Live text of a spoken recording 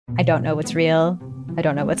I don't know what's real. I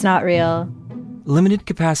don't know what's not real. Limited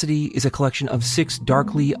Capacity is a collection of 6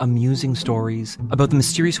 darkly amusing stories about the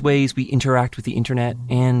mysterious ways we interact with the internet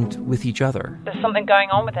and with each other. There's something going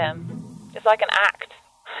on with him. It's like an act.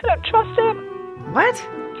 I don't trust him. What?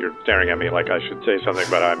 You're staring at me like I should say something,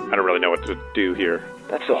 but I don't really know what to do here.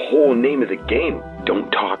 That's the whole name of the game.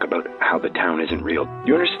 Don't talk about how the town isn't real.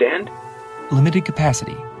 You understand? Limited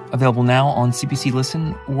Capacity. Available now on CBC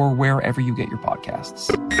Listen or wherever you get your podcasts.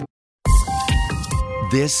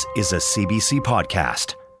 This is a CBC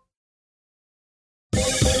podcast.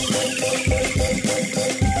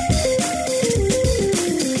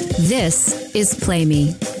 This is Play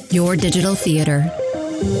Me, your digital theater.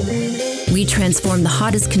 We transform the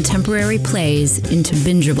hottest contemporary plays into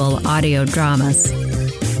bingeable audio dramas.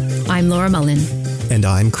 I'm Laura Mullen. And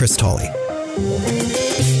I'm Chris Tolley.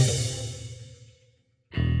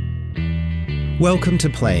 Welcome to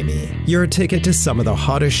Play Me, your ticket to some of the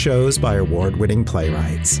hottest shows by award-winning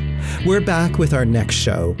playwrights. We're back with our next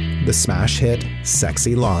show, the smash hit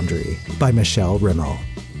Sexy Laundry by Michelle Rimmel.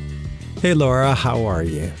 Hey Laura, how are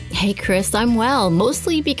you? Hey Chris, I'm well,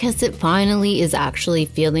 mostly because it finally is actually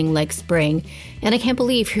feeling like spring. And I can't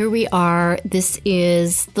believe here we are. This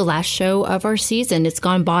is the last show of our season. It's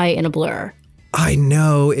gone by in a blur. I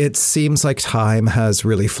know, it seems like time has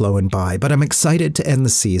really flown by, but I'm excited to end the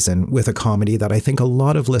season with a comedy that I think a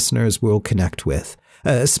lot of listeners will connect with,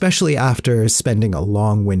 especially after spending a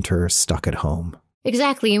long winter stuck at home.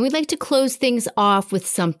 Exactly, and we'd like to close things off with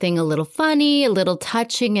something a little funny, a little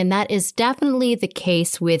touching, and that is definitely the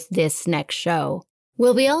case with this next show.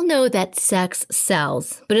 Well, we all know that sex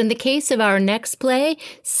sells, but in the case of our next play,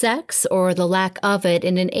 sex, or the lack of it,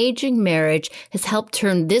 in an aging marriage has helped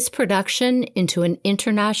turn this production into an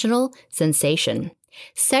international sensation.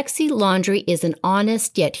 Sexy Laundry is an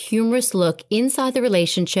honest yet humorous look inside the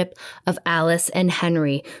relationship of Alice and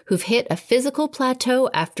Henry, who've hit a physical plateau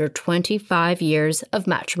after 25 years of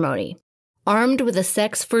matrimony. Armed with a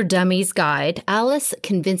Sex for Dummies guide, Alice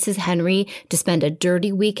convinces Henry to spend a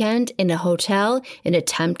dirty weekend in a hotel in an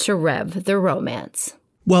attempt to rev their romance.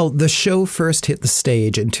 Well, the show first hit the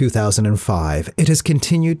stage in 2005. It has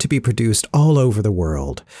continued to be produced all over the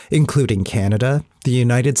world, including Canada, the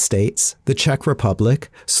United States, the Czech Republic,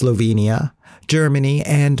 Slovenia, Germany,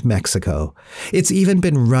 and Mexico. It's even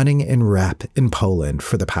been running in rep in Poland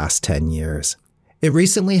for the past 10 years. It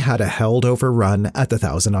recently had a held-over run at the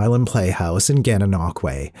Thousand Island Playhouse in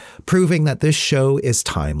Gananoque, proving that this show is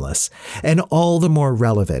timeless, and all the more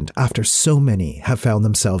relevant after so many have found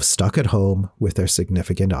themselves stuck at home with their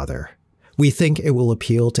significant other. We think it will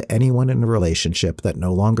appeal to anyone in a relationship that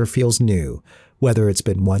no longer feels new, whether it's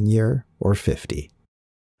been 1 year or 50.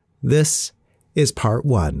 This is part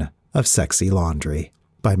 1 of Sexy Laundry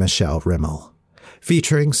by Michelle Rimmel,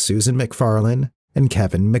 featuring Susan McFarlane and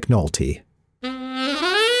Kevin McNulty.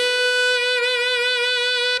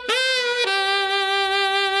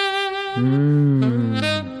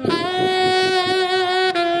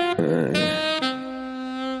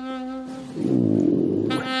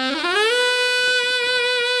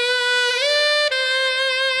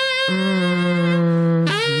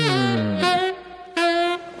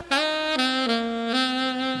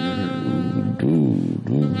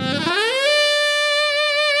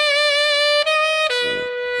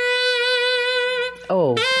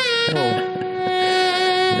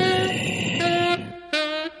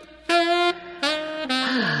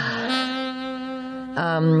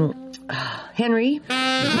 Henry,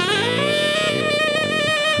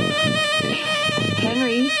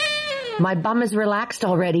 my bum is relaxed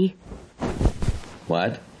already.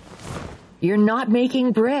 What? You're not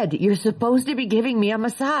making bread. You're supposed to be giving me a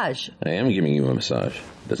massage. I am giving you a massage.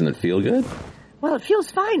 Doesn't it feel good? Well, it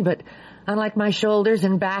feels fine, but unlike my shoulders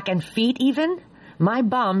and back and feet even, my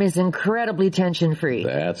bum is incredibly tension-free.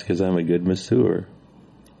 That's because I'm a good masseur.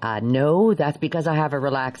 No, that's because I have a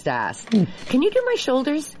relaxed ass. Can you do my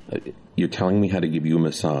shoulders? You're telling me how to give you a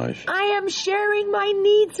massage. I am sharing my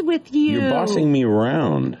needs with you. You're bossing me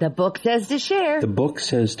around. The book says to share. The book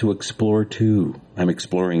says to explore too. I'm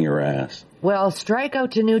exploring your ass. Well, strike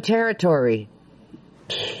out to new territory.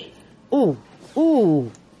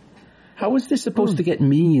 Ooh. How is this supposed to get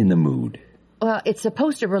me in the mood? Well, it's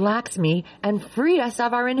supposed to relax me and free us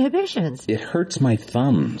of our inhibitions. It hurts my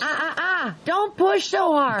thumbs. Don't push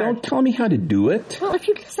so hard. Don't tell me how to do it. Well, if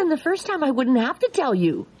you'd listened the first time, I wouldn't have to tell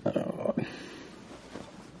you.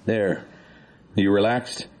 There. Are you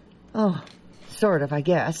relaxed? Oh, sort of, I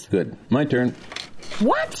guess. Good. My turn.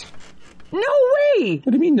 What? No way!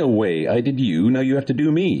 What do you mean, no way? I did you, now you have to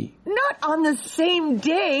do me. Not on the same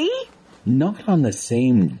day. Not on the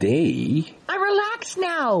same day? I'm relaxed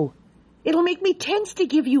now. It'll make me tense to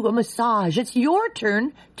give you a massage. It's your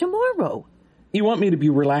turn tomorrow. You want me to be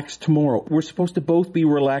relaxed tomorrow? We're supposed to both be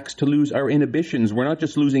relaxed to lose our inhibitions. We're not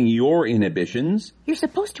just losing your inhibitions. You're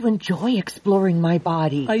supposed to enjoy exploring my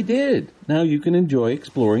body. I did. Now you can enjoy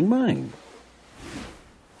exploring mine.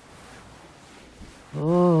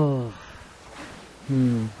 Oh.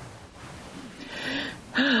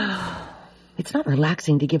 It's not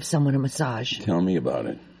relaxing to give someone a massage. Tell me about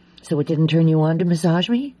it. So it didn't turn you on to massage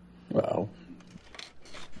me? Well,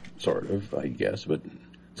 sort of, I guess, but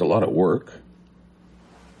it's a lot of work.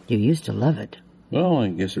 You used to love it. Well, I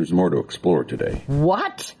guess there's more to explore today.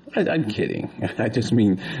 What? I'm kidding. I just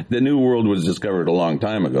mean the new world was discovered a long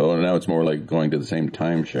time ago, and now it's more like going to the same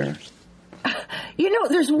timeshare. You know,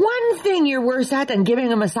 there's one thing you're worse at than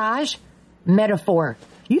giving a massage. Metaphor.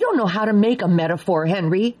 You don't know how to make a metaphor,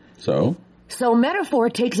 Henry. So? So metaphor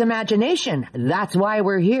takes imagination. That's why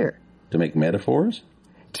we're here. To make metaphors?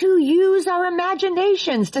 To use our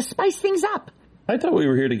imaginations to spice things up. I thought we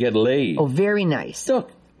were here to get laid. Oh, very nice.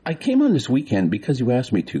 Look, I came on this weekend because you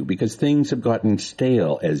asked me to, because things have gotten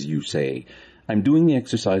stale, as you say. I'm doing the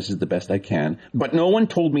exercises the best I can, but no one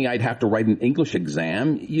told me I'd have to write an English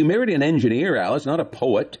exam. You married an engineer, Alice, not a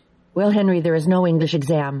poet. Well, Henry, there is no English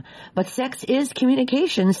exam, but sex is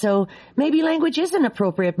communication, so maybe language is an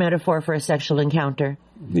appropriate metaphor for a sexual encounter.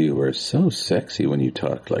 You are so sexy when you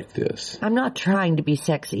talk like this. I'm not trying to be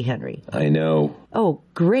sexy, Henry. I know. Oh,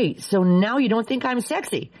 great. So now you don't think I'm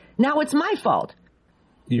sexy. Now it's my fault.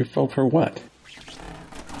 Your fault for what?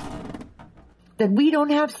 That we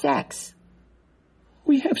don't have sex.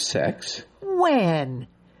 We have sex. When?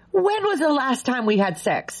 When was the last time we had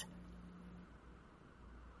sex?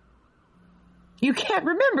 You can't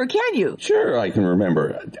remember, can you? Sure, I can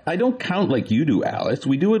remember. I don't count like you do, Alice.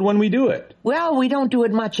 We do it when we do it. Well, we don't do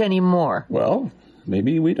it much anymore. Well,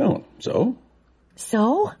 maybe we don't. So?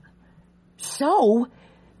 So? So?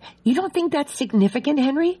 You don't think that's significant,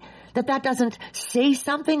 Henry? That doesn't say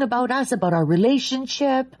something about us, about our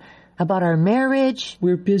relationship, about our marriage?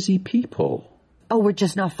 We're busy people. Oh, we're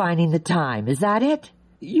just not finding the time. Is that it?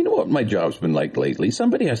 You know what my job's been like lately?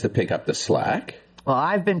 Somebody has to pick up the slack. Well,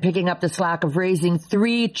 I've been picking up the slack of raising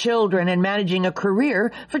 3 children and managing a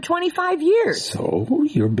career for 25 years. So,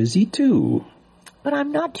 you're busy too. But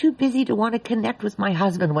I'm not too busy to want to connect with my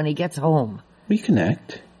husband when he gets home. We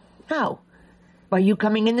connect. How? By you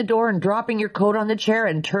coming in the door and dropping your coat on the chair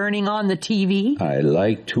and turning on the TV? I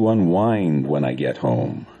like to unwind when I get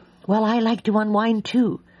home. Well, I like to unwind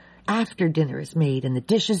too. After dinner is made and the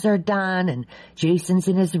dishes are done and Jason's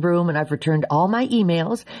in his room and I've returned all my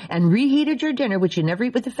emails and reheated your dinner, which you never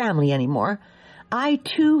eat with the family anymore, I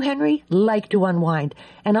too, Henry, like to unwind.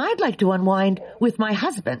 And I'd like to unwind with my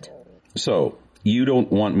husband. So, you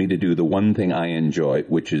don't want me to do the one thing I enjoy,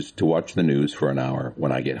 which is to watch the news for an hour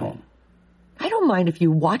when I get home. I don't mind if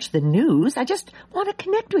you watch the news. I just want to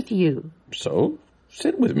connect with you. So,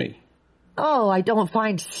 sit with me. Oh, I don't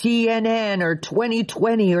find CNN or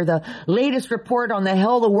 2020 or the latest report on the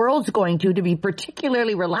hell the world's going to be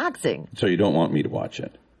particularly relaxing. So you don't want me to watch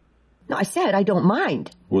it? No, I said I don't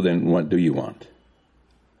mind. Well, then what do you want?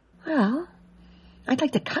 Well, I'd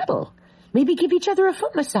like to cuddle. Maybe give each other a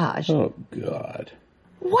foot massage. Oh, God.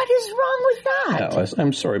 What is wrong with that? Alice,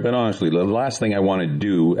 I'm sorry, but honestly, the last thing I want to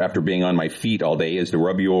do after being on my feet all day is to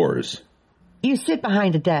rub yours. You sit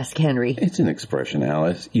behind a desk, Henry. It's an expression,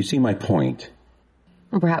 Alice. You see my point.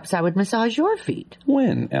 Perhaps I would massage your feet.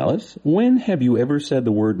 When, Alice? When have you ever said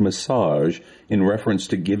the word massage in reference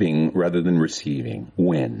to giving rather than receiving?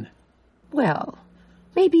 When? Well,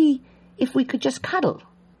 maybe if we could just cuddle.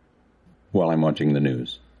 While I'm watching the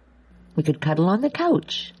news. We could cuddle on the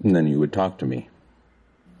couch. And then you would talk to me.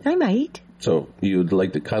 I might. So, you'd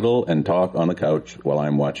like to cuddle and talk on the couch while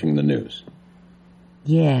I'm watching the news?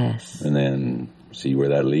 Yes. And then see where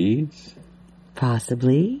that leads?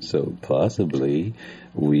 Possibly. So possibly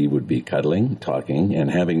we would be cuddling, talking, and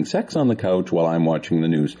having sex on the couch while I'm watching the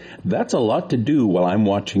news. That's a lot to do while I'm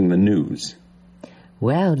watching the news.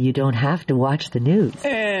 Well, you don't have to watch the news.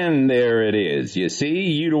 And there it is. You see,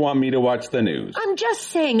 you don't want me to watch the news. I'm just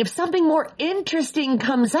saying, if something more interesting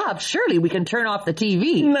comes up, surely we can turn off the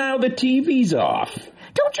TV. Now the TV's off.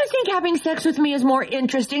 Don't you think having sex with me is more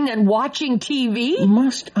interesting than watching TV?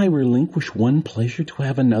 Must I relinquish one pleasure to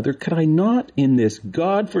have another? Could I not, in this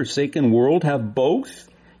God-forsaken world, have both?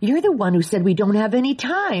 You're the one who said we don't have any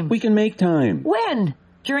time. We can make time. When?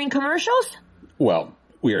 During commercials? Well,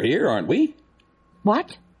 we're here, aren't we?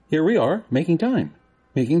 What? Here we are, making time.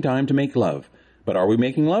 Making time to make love. But are we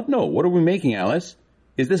making love? No. What are we making, Alice?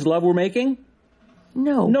 Is this love we're making?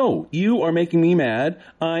 No. No, you are making me mad.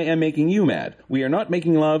 I am making you mad. We are not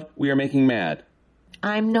making love. We are making mad.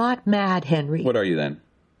 I'm not mad, Henry. What are you then?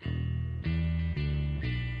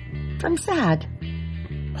 I'm sad.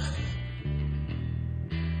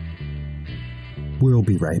 We'll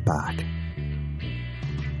be right back.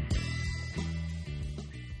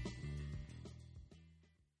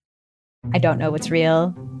 I don't know what's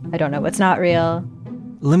real. I don't know what's not real.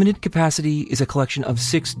 Limited Capacity is a collection of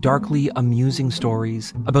 6 darkly amusing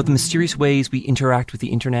stories about the mysterious ways we interact with the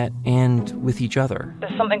internet and with each other.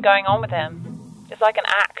 There's something going on with him. It's like an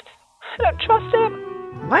act. I don't trust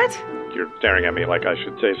him. What? You're staring at me like I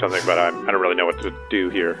should say something, but I don't really know what to do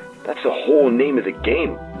here. That's the whole name of the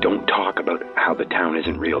game. Don't talk about how the town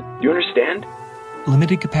isn't real. You understand?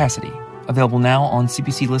 Limited Capacity, available now on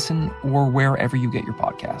CBC Listen or wherever you get your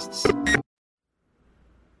podcasts.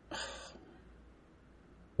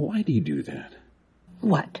 Why do you do that?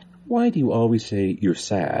 What? Why do you always say you're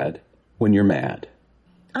sad when you're mad?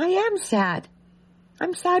 I am sad.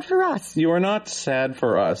 I'm sad for us. You are not sad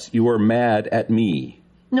for us. You are mad at me.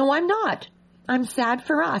 No, I'm not. I'm sad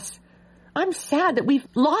for us. I'm sad that we've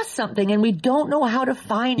lost something and we don't know how to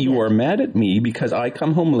find it. You are mad at me because I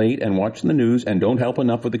come home late and watch the news and don't help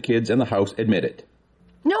enough with the kids and the house. Admit it.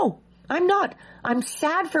 No, I'm not. I'm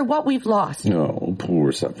sad for what we've lost. No,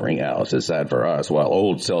 poor suffering Alice is sad for us, while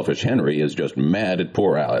old selfish Henry is just mad at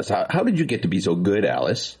poor Alice. How did you get to be so good,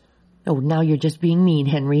 Alice? Oh, now you're just being mean,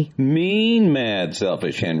 Henry. Mean, mad,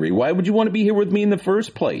 selfish Henry. Why would you want to be here with me in the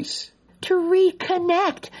first place? To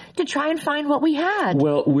reconnect, to try and find what we had.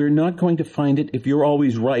 Well, we're not going to find it if you're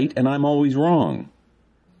always right and I'm always wrong.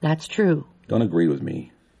 That's true. Don't agree with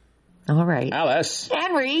me. All right. Alice!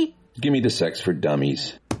 Henry! Give me the Sex for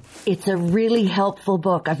Dummies. It's a really helpful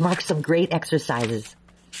book. I've marked some great exercises.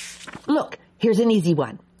 Look, here's an easy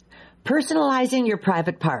one. Personalizing your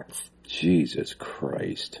private parts. Jesus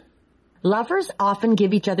Christ. Lovers often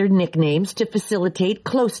give each other nicknames to facilitate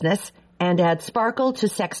closeness and add sparkle to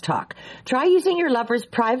sex talk. Try using your lover's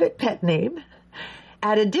private pet name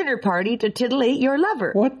at a dinner party to titillate your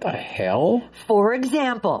lover. What the hell? For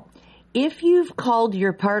example, if you've called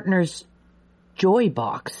your partner's Joy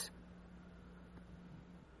Box,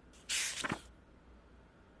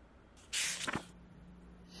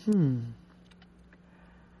 I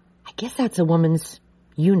guess that's a woman's,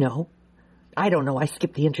 I don't know, I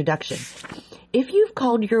skipped the introduction. If you've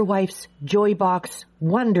called your wife's Joy Box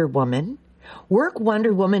Wonder Woman, work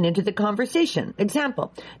Wonder Woman into the conversation.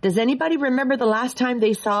 Example, does anybody remember the last time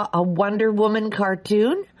they saw a Wonder Woman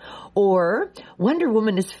cartoon? Or, Wonder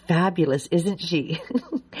Woman is fabulous, isn't she?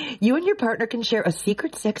 You and your partner can share a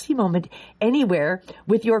secret sexy moment anywhere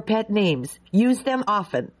with your pet names. Use them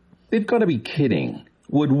often. They've got to be kidding.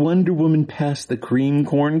 Would Wonder Woman pass the cream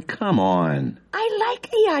corn? Come on. I like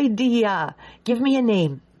the idea. Give me a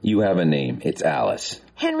name. You have a name. It's Alice.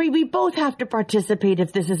 Henry, we both have to participate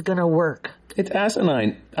if this is going to work. It's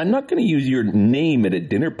asinine. I'm not going to use your name at a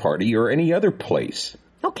dinner party or any other place.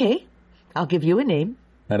 Okay. I'll give you a name.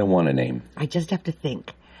 I don't want a name. I just have to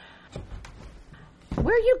think.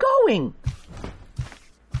 Where are you going?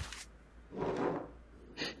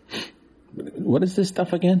 What is this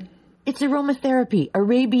stuff again? It's aromatherapy,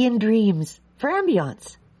 Arabian dreams, for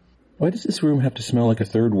ambiance. Why does this room have to smell like a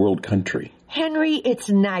third world country? Henry, it's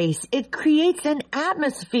nice. It creates an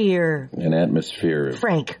atmosphere. An atmosphere.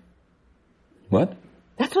 Frank. What?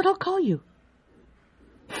 That's what I'll call you.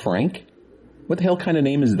 Frank? What the hell kind of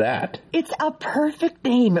name is that? It's a perfect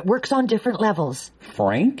name. It works on different levels.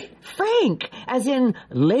 Frank? Frank, as in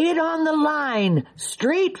lay it on the line,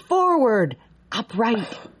 straightforward,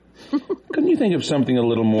 upright. Couldn't you think of something a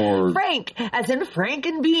little more... Frank, as in Frank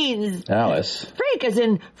and Beans. Alice. Frank, as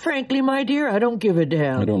in, frankly, my dear, I don't give a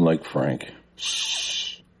damn. I don't like Frank.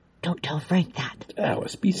 Shh. Don't tell Frank that.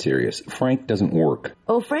 Alice, be serious. Frank doesn't work.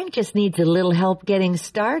 Oh, Frank just needs a little help getting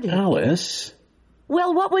started. Alice.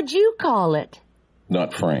 Well, what would you call it?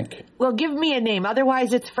 Not Frank. Well, give me a name,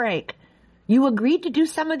 otherwise it's Frank. You agreed to do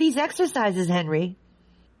some of these exercises, Henry.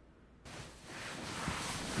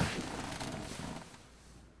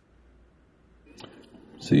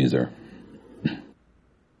 Caesar.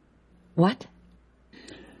 What?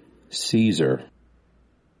 Caesar.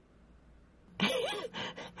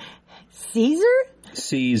 Caesar?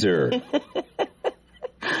 Caesar.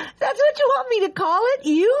 That's what you want me to call it?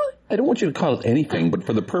 You? I don't want you to call it anything, but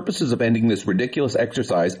for the purposes of ending this ridiculous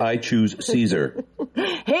exercise, I choose Caesar.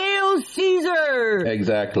 Hail Caesar!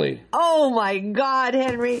 Exactly. Oh my God,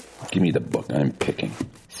 Henry. Give me the book. I'm picking.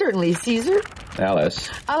 Certainly, Caesar. Alice.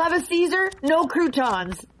 I'll have a Caesar, no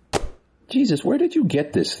croutons. Jesus, where did you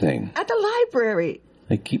get this thing? At the library.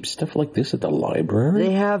 They keep stuff like this at the library?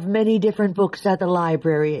 They have many different books at the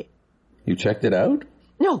library. You checked it out?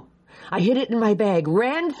 No. I hid it in my bag,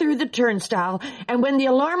 ran through the turnstile, and when the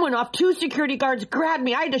alarm went off, 2 security guards grabbed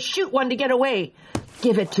me. I had to shoot one to get away.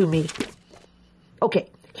 Give it to me. Okay,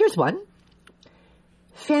 here's one.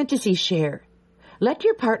 Fantasy share. Let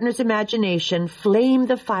your partner's imagination flame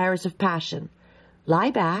the fires of passion.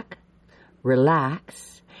 Lie back,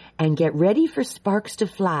 relax, and get ready for sparks to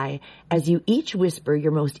fly as you each whisper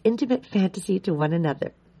your most intimate fantasy to one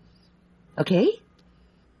another. Okay?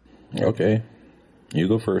 Okay. You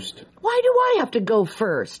go first. Why do I have to go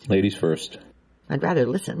first? Ladies first. I'd rather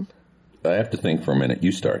listen. I have to think for a minute.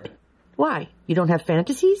 You start. Why? You don't have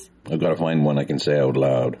fantasies? I've got to find one I can say out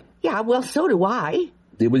loud. Yeah, well, so do I.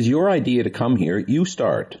 It was your idea to come here. You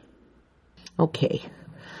start. Okay.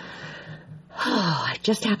 I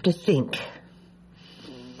just have to think.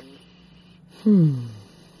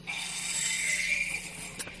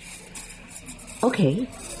 Okay.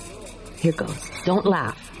 Here goes. Don't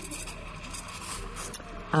laugh.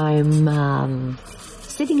 I'm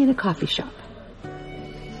sitting in a coffee shop.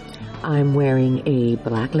 I'm wearing a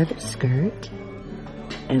black leather skirt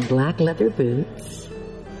and black leather boots,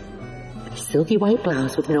 a silky white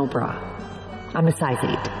blouse with no bra. I'm a size 8.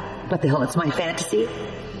 What the hell, it's my fantasy?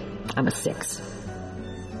 I'm a 6.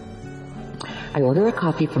 I order a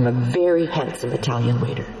coffee from a very handsome Italian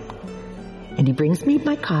waiter. And he brings me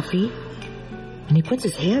my coffee, and he puts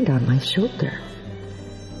his hand on my shoulder.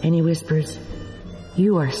 And he whispers,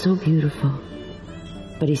 "You are so beautiful."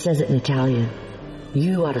 But he says it in Italian.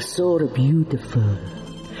 "You are so beautiful."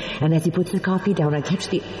 And as he puts the coffee down, I catch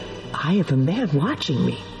the eye of a man watching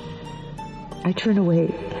me. I turn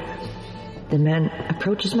away. The man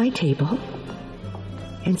approaches my table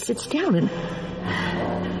and sits down, and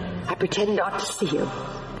I pretend not to see him.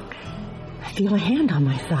 I feel a hand on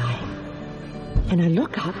my thigh, and I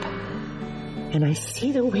look up, and I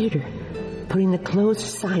see the waiter putting the closed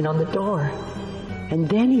sign on the door. And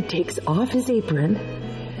then he takes off his apron,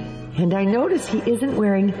 and I notice he isn't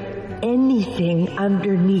wearing anything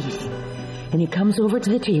underneath. And he comes over to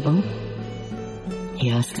the table. He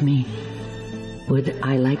asks me, would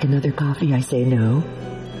I like another coffee? I say no.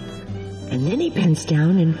 And then he bends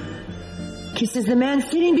down and kisses the man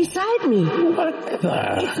sitting beside me. What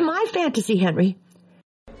the? It's my fantasy, Henry.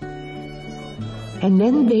 And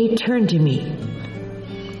then they turn to me,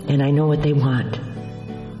 and I know what they want.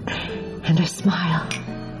 And I smile.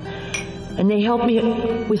 And they help me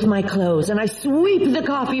with my clothes, and I sweep the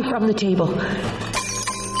coffee from the table.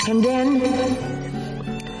 And then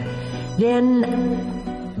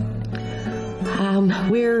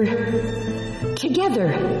we're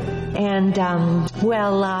together. And,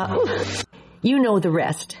 you know the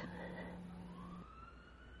rest.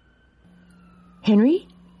 Henry?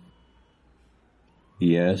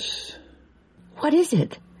 Yes? What is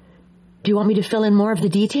it? Do you want me to fill in more of the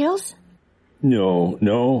details?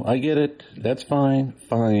 No, I get it. That's fine.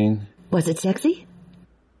 Was it sexy?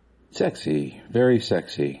 Sexy. Very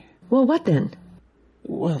sexy. Well, what then?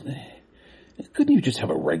 Well, couldn't you just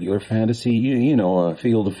have a regular fantasy? You know, a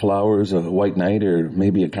field of flowers, a white night, or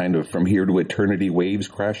maybe a kind of from here to eternity waves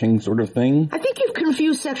crashing sort of thing? I think you've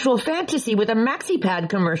confused sexual fantasy with a MaxiPad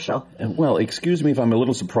commercial. Well, excuse me if I'm a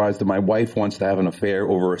little surprised that my wife wants to have an affair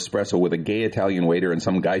over espresso with a gay Italian waiter and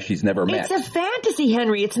some guy she's never met. It's a fantasy,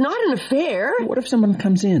 Henry. It's not an affair. What if someone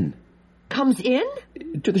comes in? Comes in?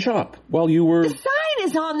 To the shop while you were... The sign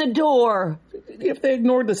is on the door. If they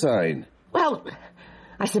ignored the sign. Well,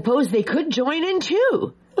 I suppose they could join in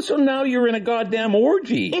too. So now you're in a goddamn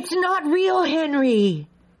orgy. It's not real, Henry.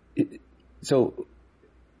 So,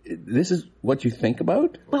 this is what you think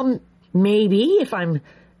about? Well, maybe, if I'm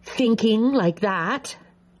thinking like that.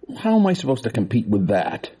 How am I supposed to compete with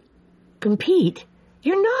that? Compete?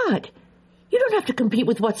 You're not. You don't have to compete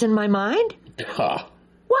with what's in my mind. Ha.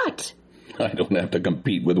 What? I don't have to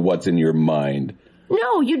compete with what's in your mind.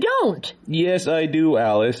 No, you don't. Yes, I do,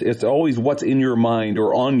 Alice. It's always what's in your mind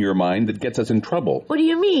or on your mind that gets us in trouble. What do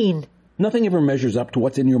you mean? Nothing ever measures up to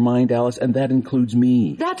what's in your mind, Alice, and that includes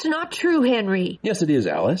me. That's not true, Henry. Yes, it is,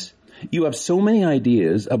 Alice. You have so many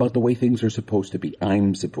ideas about the way things are supposed to be.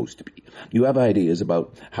 I'm supposed to be. You have ideas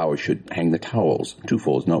about how I should hang the towels. 2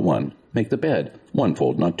 folds, not 1. Make the bed. 1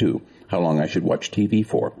 fold, not 2. How long I should watch TV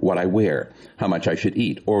for. What I wear. How much I should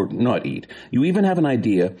eat or not eat. You even have an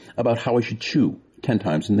idea about how I should chew. 10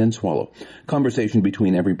 times and then swallow. Conversation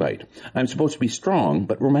between every bite. I'm supposed to be strong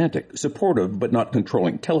but romantic. Supportive but not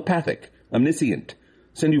controlling. Telepathic. Omniscient.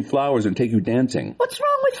 Send you flowers and take you dancing. What's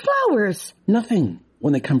wrong with flowers? Nothing.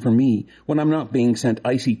 When they come from me. When I'm not being sent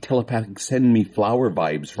icy telepathic send me flower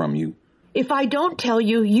vibes from you. If I don't tell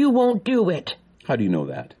you, you won't do it. How do you know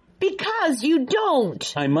that? Because you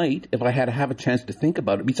don't. I might if I had to have a chance to think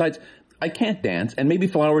about it. Besides, I can't dance, and maybe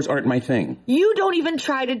flowers aren't my thing. You don't even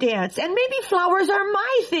try to dance, and maybe flowers are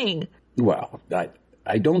my thing. Well,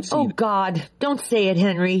 I don't see... Oh, God, don't say it,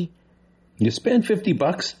 Henry. You spend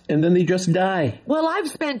 $50, and then they just die. Well, I've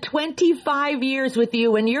spent 25 years with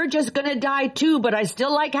you, and you're just gonna die too, but I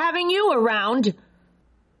still like having you around.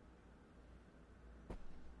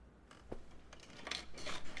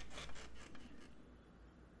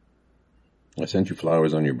 I sent you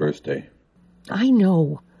flowers on your birthday. I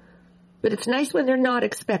know. But it's nice when they're not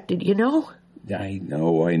expected, you know? I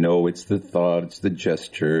know. It's the thought, it's the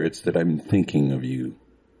gesture, it's that I'm thinking of you.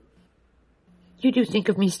 You do think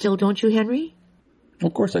of me still, don't you, Henry?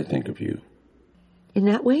 Of course I think of you. In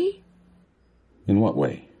that way? In what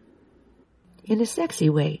way? In a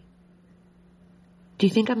sexy way. Do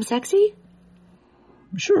you think I'm sexy?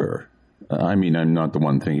 Sure. I mean, I'm not the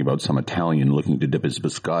one thinking about some Italian looking to dip his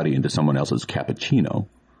biscotti into someone else's cappuccino.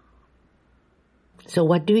 So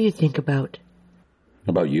what do you think about?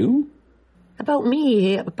 About you? About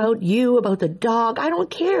me, about you, about the dog. I don't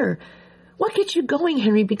care. What gets you going,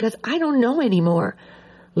 Henry? Because I don't know anymore.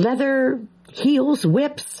 Leather, heels,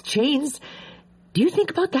 whips, chains. Do you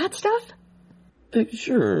think about that stuff?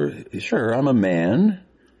 Sure. I'm a man.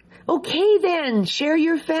 Okay, then. Share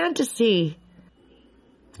your fantasy.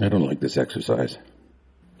 I don't like this exercise.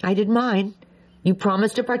 I did mine. You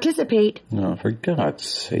promised to participate. Oh, for God's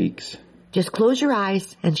sakes. Just close your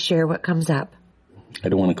eyes and share what comes up. I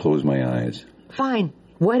don't want to close my eyes. Fine.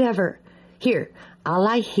 Whatever. Here, I'll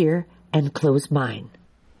lie here and close mine.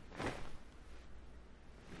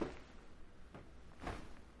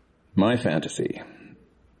 My Fantasy.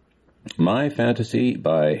 My Fantasy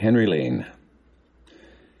by Henry Lane.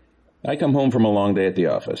 I come home from a long day at the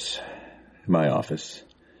office. My office.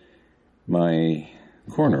 My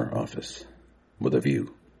corner office. With a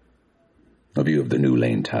view. A view of the new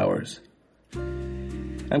Lane Towers.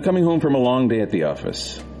 I'm coming home from a long day at the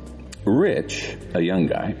office. Rich, a young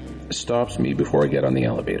guy, stops me before I get on the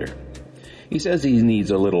elevator. He says he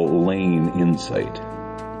needs a little Lane insight.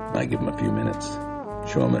 I give him a few minutes.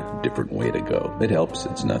 Show him a different way to go. It helps.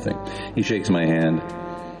 It's nothing. He shakes my hand.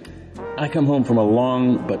 I come home from a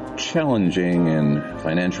long but challenging and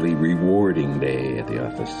financially rewarding day at the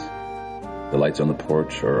office. The lights on the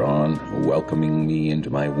porch are on, welcoming me into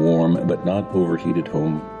my warm but not overheated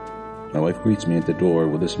home. My wife greets me at the door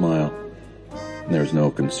with a smile. There's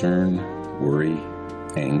no concern, worry,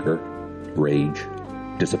 anger, rage,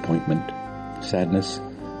 disappointment, sadness,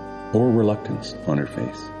 or reluctance on her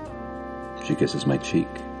face. She kisses my cheek,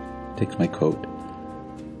 takes my coat,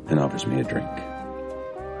 and offers me a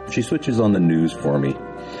drink. She switches on the news for me.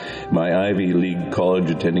 My Ivy League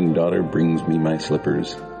college-attending daughter brings me my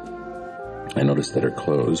slippers. I notice that her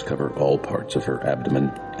clothes cover all parts of her abdomen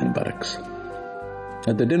and buttocks.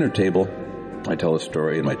 At the dinner table, I tell a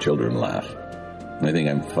story and my children laugh. I think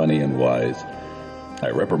I'm funny and wise. I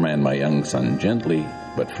reprimand my young son gently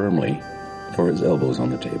but firmly for his elbows on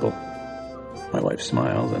the table. My wife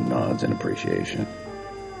smiles and nods in appreciation.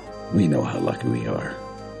 We know how lucky we are.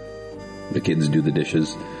 The kids do the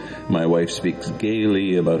dishes. My wife speaks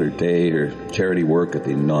gaily about her day, her charity work at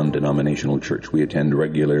the non-denominational church we attend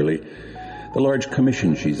regularly, the large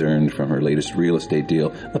commission she's earned from her latest real estate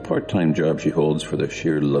deal, a part-time job she holds for the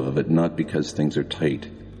sheer love of it, not because things are tight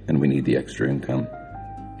and we need the extra income.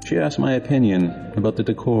 She asks my opinion about the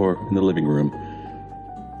decor in the living room.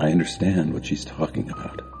 I understand what she's talking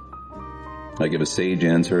about. I give a sage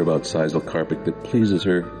answer about sisal carpet that pleases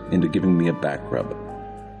her into giving me a back rub,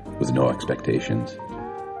 with no expectations.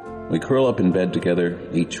 We curl up in bed together,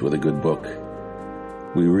 each with a good book.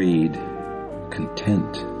 We read,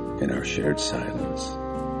 content in our shared silence.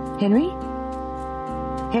 Henry?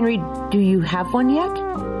 Henry, do you have one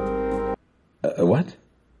yet? What?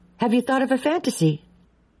 Have you thought of a fantasy?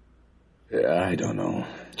 I don't know.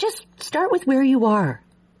 Just start with where you are.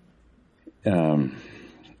 I'm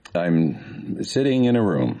sitting in a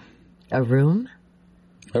room. A room?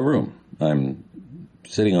 A room. I'm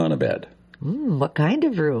sitting on a bed. What kind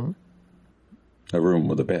of room? A room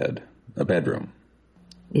with a bed. A bedroom.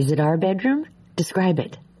 Is it our bedroom? Describe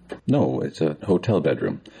it. No, it's a hotel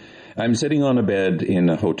bedroom. I'm sitting on a bed in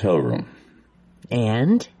a hotel room.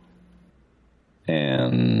 And?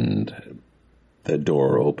 And the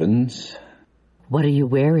door opens. What are you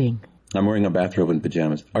wearing? I'm wearing a bathrobe and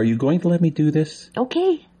pajamas. Are you going to let me do this?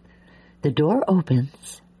 Okay. The door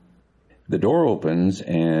opens. The door opens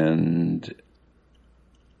and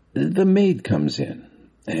the maid comes in,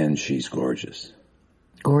 and she's gorgeous.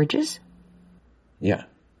 Gorgeous? Yeah.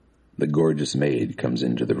 The gorgeous maid comes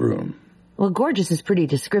into the room. Well, gorgeous is pretty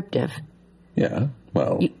descriptive. Yeah,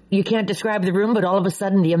 Well, You can't describe the room, but all of a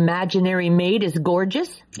sudden the imaginary maid is gorgeous?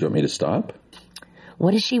 do you want me to stop?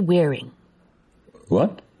 What is she wearing?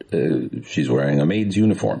 What? She's wearing a maid's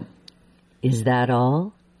uniform. Is that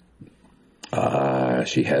all?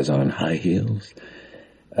 She has on high heels,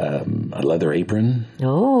 a leather apron.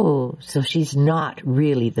 Oh, so she's not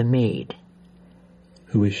really the maid.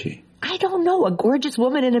 Who is she? I don't know, a gorgeous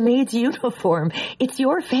woman in a maid's uniform. It's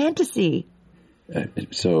your fantasy.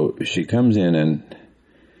 So she comes in and...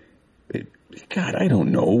 God, I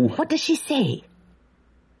don't know. What does she say?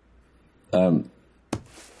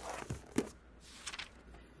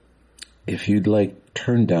 If you'd like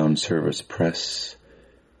turn down service, press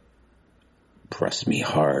me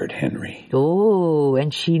hard, Henry. Oh,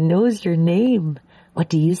 and she knows your name. What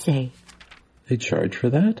do you say? They charge for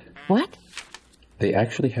that? What? They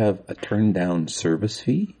actually have a turn down service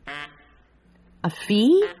fee? A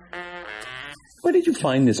fee? Where did you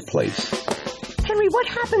find this place? Henry, what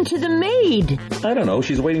happened to the maid? I don't know.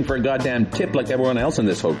 She's waiting for a goddamn tip like everyone else in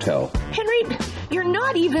this hotel. Henry, you're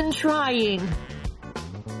not even trying.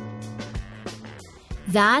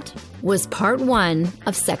 That was part 1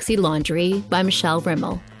 of Sexy Laundry by Michelle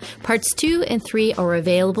Rimmel. Parts 2 and 3 are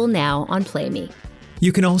available now on Play Me.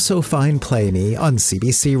 You can also find Play Me on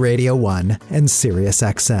CBC Radio 1 and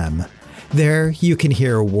SiriusXM. There, you can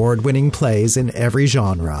hear award-winning plays in every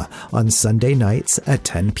genre on Sunday nights at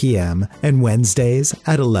 10 p.m. and Wednesdays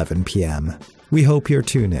at 11 p.m. We hope you'll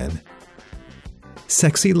tune in.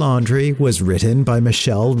 Sexy Laundry was written by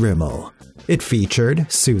Michelle Rimmel. It featured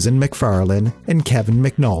Susan McFarlane and Kevin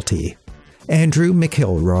McNulty. Andrew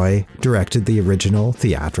McIlroy directed the original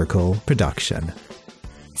theatrical production.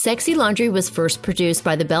 Sexy Laundry was first produced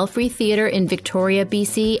by the Belfry Theatre in Victoria,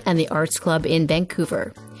 BC, and the Arts Club in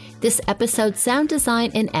Vancouver. This episode's sound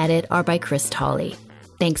design and edit are by Chris Tolley.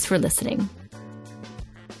 Thanks for listening.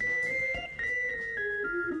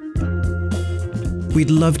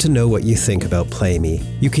 We'd love to know what you think about Play Me.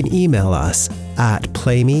 You can email us at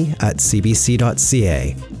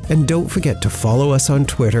playme@cbc.ca. And don't forget to follow us on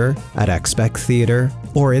Twitter at Expect Theatre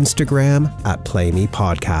or Instagram at Play Me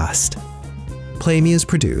Podcast. Play Me is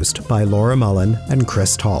produced by Laura Mullen and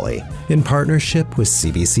Chris Tolley in partnership with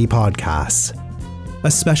CBC Podcasts. A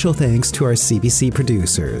special thanks to our CBC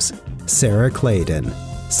producers, Sarah Clayton,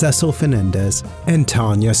 Cecil Fernandez, and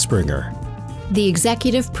Tanya Springer. The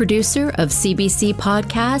executive producer of CBC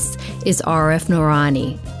Podcasts is RF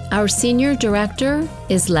Noorani. Our senior director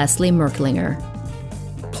is Leslie Merklinger.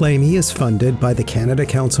 Play Me is funded by the Canada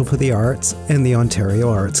Council for the Arts and the Ontario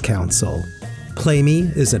Arts Council. Play Me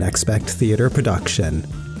is an Expect Theatre production.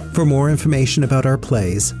 For more information about our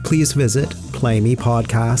plays, please visit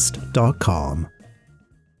playmepodcast.com.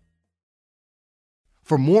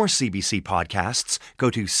 For more CBC podcasts, go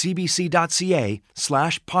to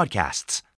cbc.ca/podcasts.